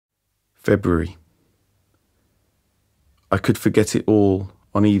February. I could forget it all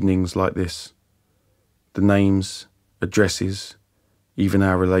on evenings like this. The names, addresses, even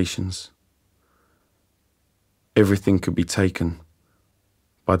our relations. Everything could be taken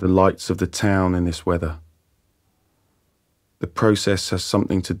by the lights of the town in this weather. The process has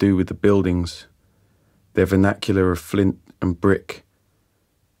something to do with the buildings, their vernacular of flint and brick,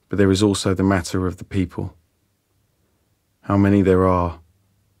 but there is also the matter of the people. How many there are,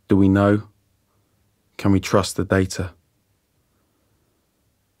 do we know? Can we trust the data?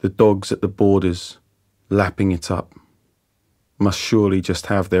 The dogs at the borders, lapping it up, must surely just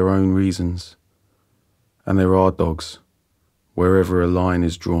have their own reasons. And there are dogs, wherever a line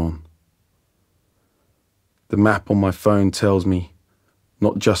is drawn. The map on my phone tells me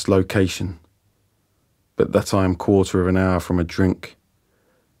not just location, but that I am quarter of an hour from a drink,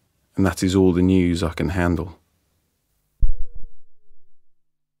 and that is all the news I can handle.